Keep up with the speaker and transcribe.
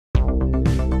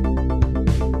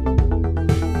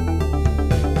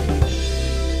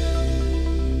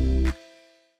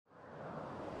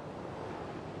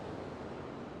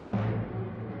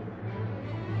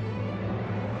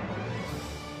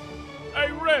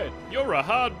bet. You're a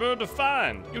hard bird to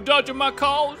find. You dodging my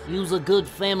calls? You's a good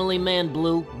family man,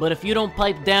 Blue, but if you don't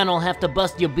pipe down, I'll have to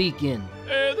bust your beak in.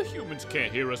 The humans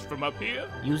can't hear us from up here.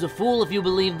 You's a fool if you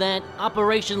believe that.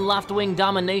 Operation Loftwing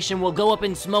Domination will go up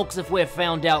in smokes if we're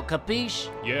found out, capiche?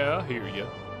 Yeah, I hear ya.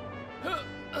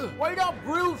 Wait up,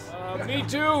 Bruce! Me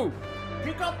too.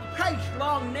 Pick up the pace,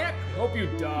 long neck! Hope you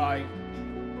die.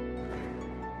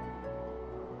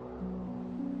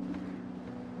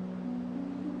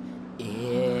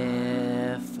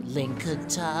 If Link could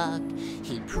talk,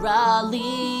 he'd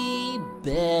probably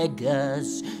beg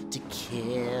us to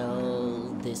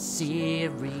kill this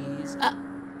series.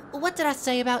 What did I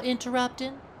say about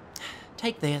interrupting?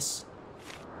 Take this.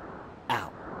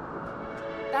 Ow.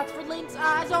 That's for Link's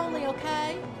eyes only,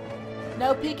 okay?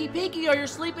 No peeky peeky or you're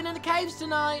sleeping in the caves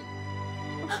tonight.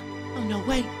 Oh no,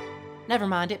 wait. Never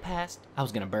mind, it passed. I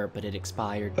was gonna burp, but it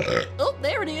expired. Oh,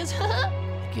 there it is.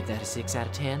 Give that a 6 out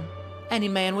of 10. Any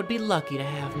man would be lucky to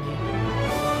have me.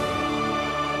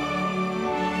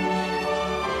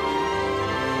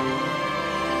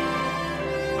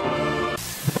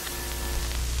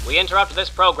 We interrupt this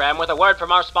program with a word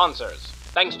from our sponsors.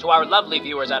 Thanks to our lovely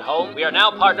viewers at home, we are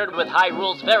now partnered with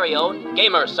Hyrule's very own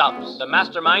Gamer Subs, the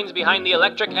masterminds behind the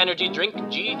electric energy drink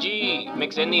GG.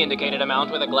 Mix in the indicated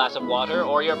amount with a glass of water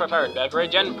or your preferred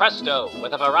beverage, and presto!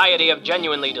 With a variety of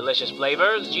genuinely delicious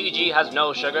flavors, GG has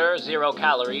no sugar, 0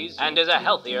 calories, and is a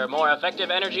healthier, more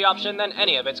effective energy option than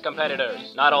any of its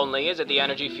competitors. Not only is it the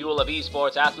energy fuel of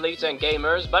esports athletes and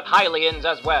gamers, but Hylians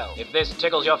as well. If this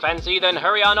tickles your fancy, then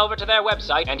hurry on over to their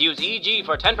website and use EG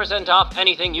for 10% off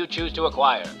anything you choose to acquire.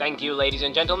 Thank you, ladies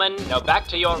and gentlemen. Now back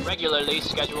to your regularly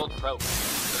scheduled program.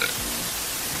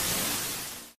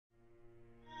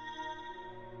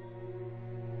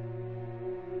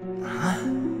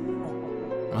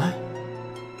 What?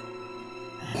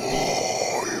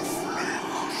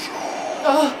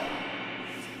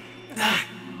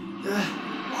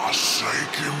 I say,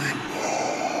 give me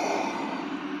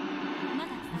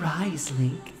more. Rise,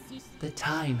 Link. The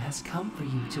time has come for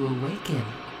you to awaken.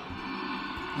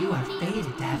 You are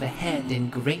fated to have a hand in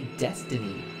great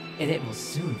destiny, and it will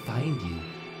soon find you.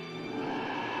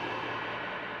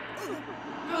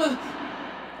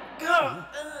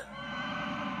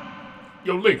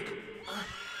 Yo, Link.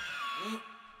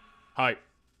 Hi.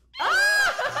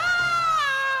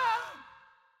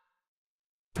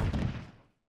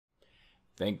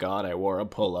 Thank God I wore a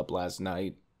pull-up last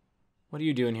night. What are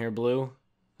you doing here, Blue?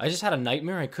 I just had a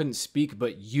nightmare I couldn't speak,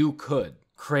 but you could.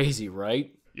 Crazy,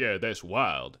 right? Yeah, that's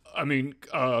wild. I mean,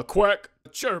 quack,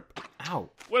 chirp.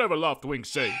 Ow. Whatever Loftwings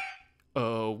say.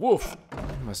 Woof.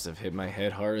 I must have hit my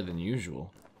head harder than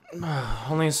usual.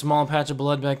 Only a small patch of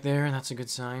blood back there, that's a good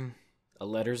sign. A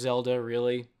letter, Zelda,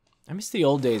 really? I miss the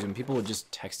old days when people would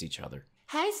just text each other.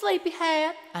 Hey,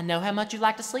 sleepyhead. I know how much you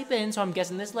like to sleep in, so I'm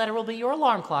guessing this letter will be your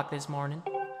alarm clock this morning.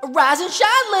 Rise and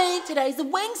shine, Link! Today's the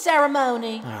wing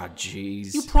ceremony. Ah,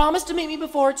 jeez. You promised to meet me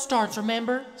before it starts,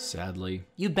 remember? Sadly.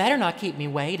 You better not keep me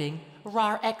waiting.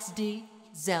 Rar XD,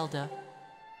 Zelda.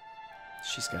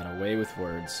 She's got a way with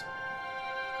words.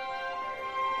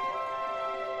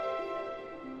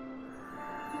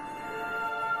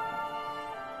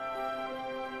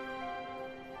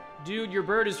 Dude, your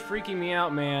bird is freaking me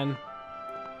out, man.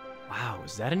 Wow,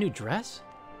 is that a new dress?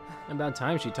 About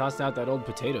time she tossed out that old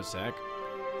potato sack.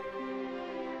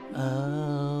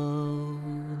 Oh,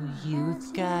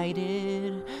 youth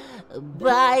guided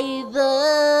by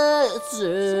the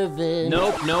servant.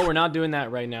 Nope, no, we're not doing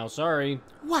that right now, sorry.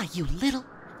 Why, you little...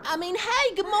 I mean,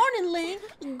 hey, good morning, Link.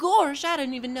 Gosh, I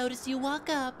didn't even notice you woke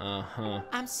up. Uh-huh.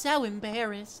 I'm so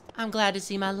embarrassed. I'm glad to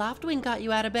see my Loftwing got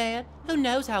you out of bed. Who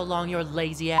knows how long your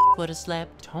lazy ass would have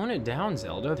slept. Tone it down,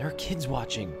 Zelda. There are kids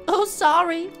watching. Oh,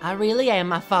 sorry. I really am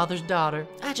my father's daughter.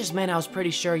 I just meant I was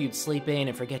pretty sure you'd sleep in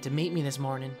and forget to meet me this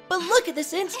morning. But look at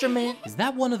this instrument. Is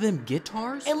that one of them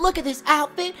guitars? And look at this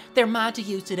outfit. They're mine to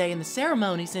use today in the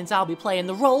ceremony since I'll be playing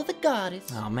the role of the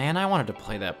goddess. Oh man, I wanted to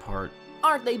play that part.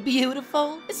 Aren't they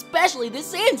beautiful? Especially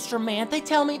this instrument. They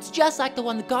tell me it's just like the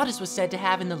one the goddess was said to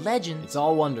have in the legends. It's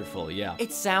all wonderful, yeah.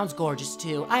 It sounds gorgeous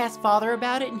too. I asked Father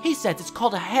about it and he says it's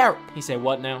called a harp. He say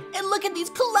what now? And look at these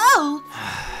clothes.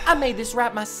 I made this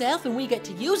wrap myself and we get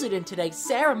to use it in today's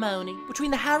ceremony.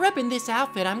 Between the harp and this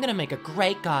outfit, I'm gonna make a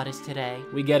great goddess today.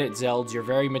 We get it, Zelds. You're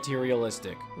very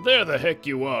materialistic. There the heck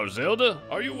you are, Zelda.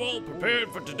 Are you all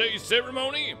prepared for today's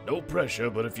ceremony? No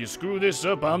pressure, but if you screw this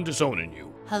up, I'm disowning you.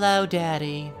 Hello,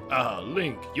 Daddy.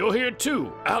 Link, you're here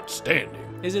too. Outstanding.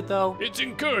 Is it though? It's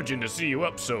encouraging to see you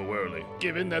up so early.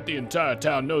 Given that the entire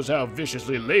town knows how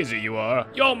viciously lazy you are,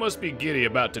 y'all must be giddy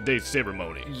about today's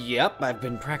ceremony. Yep, I've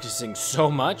been practicing so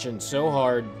much and so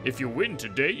hard. If you win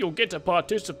today, you'll get to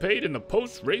participate in the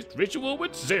post-race ritual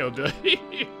with Zelda.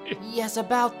 Yes,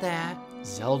 about that.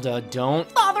 Zelda, don't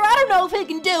Father, I don't know if he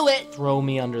can do it. throw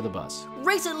me under the bus.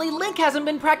 Recently, Link hasn't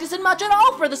been practicing much at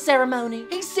all for the ceremony.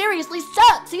 He seriously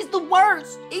sucks. He's the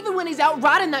worst. Even when he's out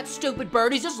riding that stupid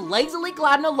bird, he's just lazily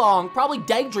gliding along, probably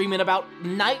daydreaming about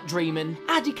night dreaming.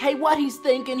 IDK, what he's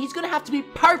thinking, he's gonna have to be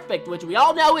perfect, which we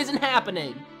all know isn't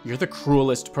happening. You're the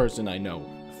cruelest person I know.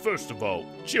 First of all,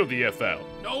 chill the F out.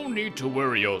 No need to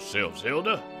worry yourself,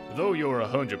 Zelda. Though you're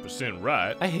 100%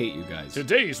 right, I hate you guys.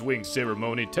 today's wing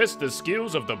ceremony tests the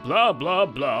skills of the blah blah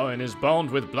blah and is bound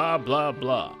with blah blah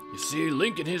blah. You see,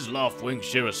 Link and his loft wing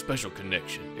share a special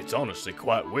connection. It's honestly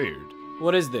quite weird.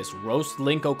 What is this, roast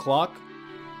Link o'clock?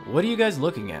 What are you guys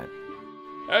looking at?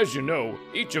 As you know,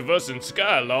 each of us in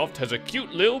Skyloft has a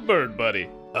cute little bird buddy.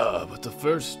 But the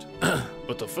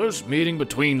first meeting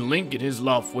between Link and his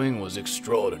loft wing was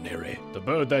extraordinary. The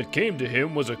bird that came to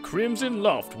him was a crimson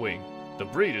loft wing. The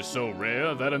breed is so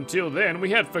rare that until then we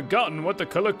had forgotten what the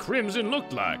color crimson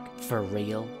looked like. For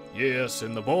real? Yes,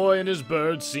 and the boy and his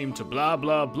bird seemed to blah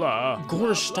blah blah.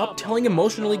 Gorge, stop telling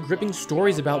emotionally gripping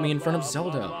stories about me in front of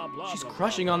Zelda. She's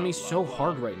crushing on me so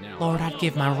hard right now. Lord, I'd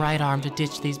give my right arm to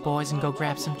ditch these boys and go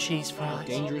grab some cheese fries.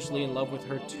 Dangerously in love with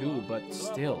her too, but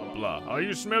still. Blah. Are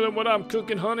you smelling what I'm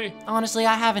cooking, honey? Honestly,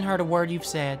 I haven't heard a word you've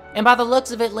said. And by the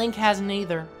looks of it, Link hasn't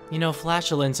either. You know,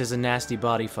 flatulence is a nasty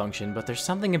body function, but there's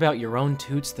something about your own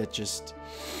toots that just...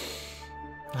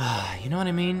 you know what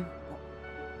I mean?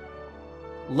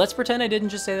 Let's pretend I didn't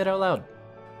just say that out loud.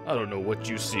 I don't know what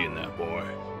you see in that boy.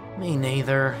 Me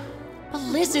neither. But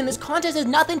listen, this contest is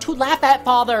nothing to laugh at,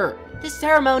 Father. This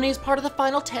ceremony is part of the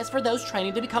final test for those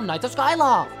training to become Knights of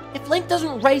Skyloft. If Link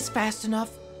doesn't race fast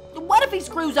enough, what if he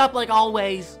screws up like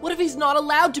always? What if he's not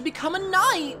allowed to become a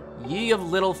knight? Ye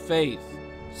of little faith.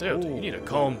 Zelda, you need to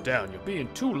calm down. You're being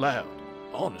too loud.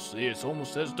 Honestly, it's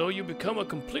almost as though you become a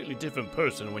completely different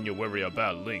person when you worry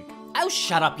about Link. Oh,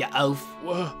 shut up, you oaf.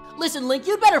 What? Listen, Link,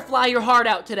 you'd better fly your heart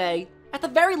out today. At the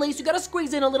very least, you gotta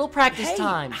squeeze in a little practice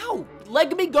time. Ow!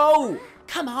 Let me go!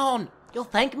 Come on, you'll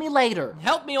thank me later.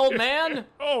 Help me, old man!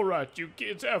 All right, you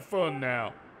kids, have fun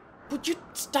now. Would you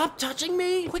stop touching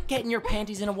me? Quit getting your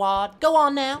panties in a wad. Go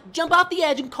on now, jump off the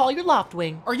edge and call your loft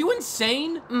wing. Are you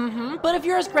insane? Mm-hmm, but if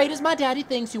you're as great as my daddy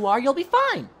thinks you are, you'll be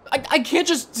fine. I can't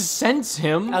just sense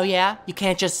him. Oh yeah? You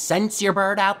can't just sense your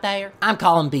bird out there? I'm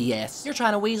calling BS. You're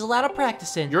trying to weasel out of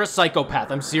practicing. You're a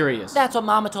psychopath, I'm serious. That's what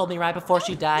Mama told me right before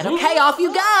she died. Okay, off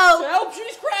you go! Help,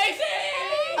 she's crazy!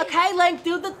 Okay, Link,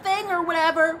 do the thing or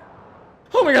whatever.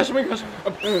 Oh my gosh, oh my gosh.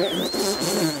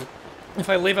 If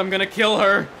I leave, I'm gonna kill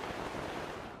her.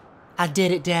 I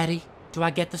did it, Daddy. Do I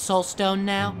get the soul stone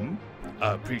now?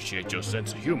 I appreciate your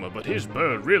sense of humor, but his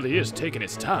bird really is taking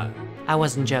its time. I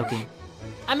wasn't joking.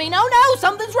 I mean, oh no,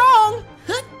 something's wrong!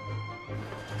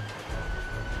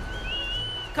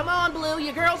 Come on, Blue,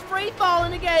 your girl's free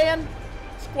falling again.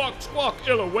 Squawk, squawk,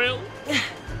 LOL.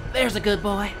 There's a good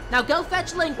boy. Now go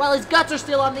fetch Link while his guts are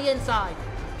still on the inside.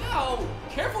 Ow!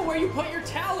 Careful where you put your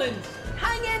talons!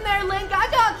 Hang in there, Link, I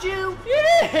got you!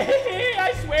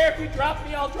 I swear if you drop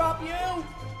me, I'll drop you!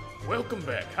 Welcome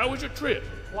back. How was your trip?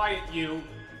 Quiet, you.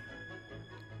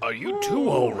 Are you two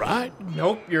all right?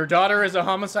 Nope, your daughter is a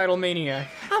homicidal maniac.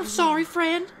 I'm sorry,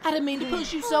 friend. I didn't mean to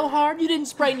push you so hard. You didn't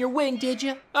sprain your wing, did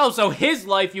you? Oh, so his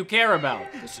life you care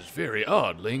about. This is very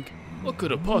odd, Link. What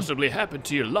could have possibly happened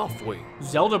to your loft wing?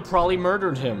 Zelda probably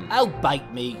murdered him. Oh,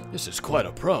 bite me. This is quite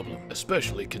a problem,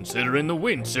 especially considering the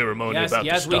wind ceremony about to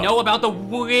Yes, start. we know about the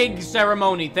wig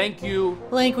ceremony, thank you.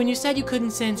 Link, when you said you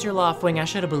couldn't sense your loft wing, I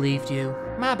should have believed you.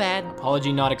 My bad.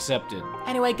 Apology not accepted.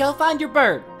 Anyway, go find your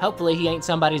bird. Hopefully he ain't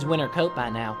somebody's winter coat by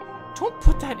now. Don't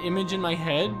put that image in my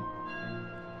head.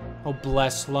 Oh,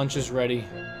 bless, lunch is ready.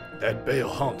 That bell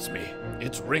haunts me.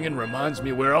 Its ringing reminds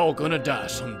me we're all gonna die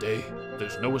someday.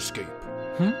 There's no escape.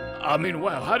 I mean,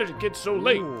 wow, how did it get so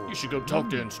late? You should go talk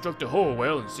to Instructor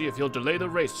Horwell and see if he'll delay the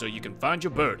race so you can find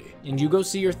your birdie. And you go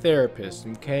see your therapist,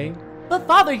 okay? But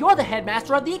Father, you're the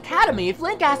headmaster of the academy. If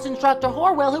Link asks Instructor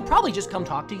Horwell, he'll probably just come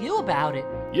talk to you about it.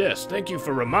 Yes, thank you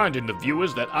for reminding the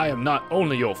viewers that I am not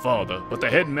only your father, but the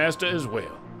headmaster as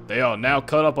well. They are now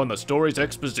caught up on the story's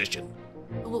exposition.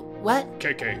 What?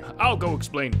 KK, I'll go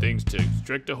explain things to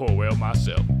Instructor Horwell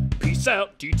myself. Peace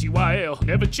out, TTYL,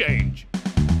 never change.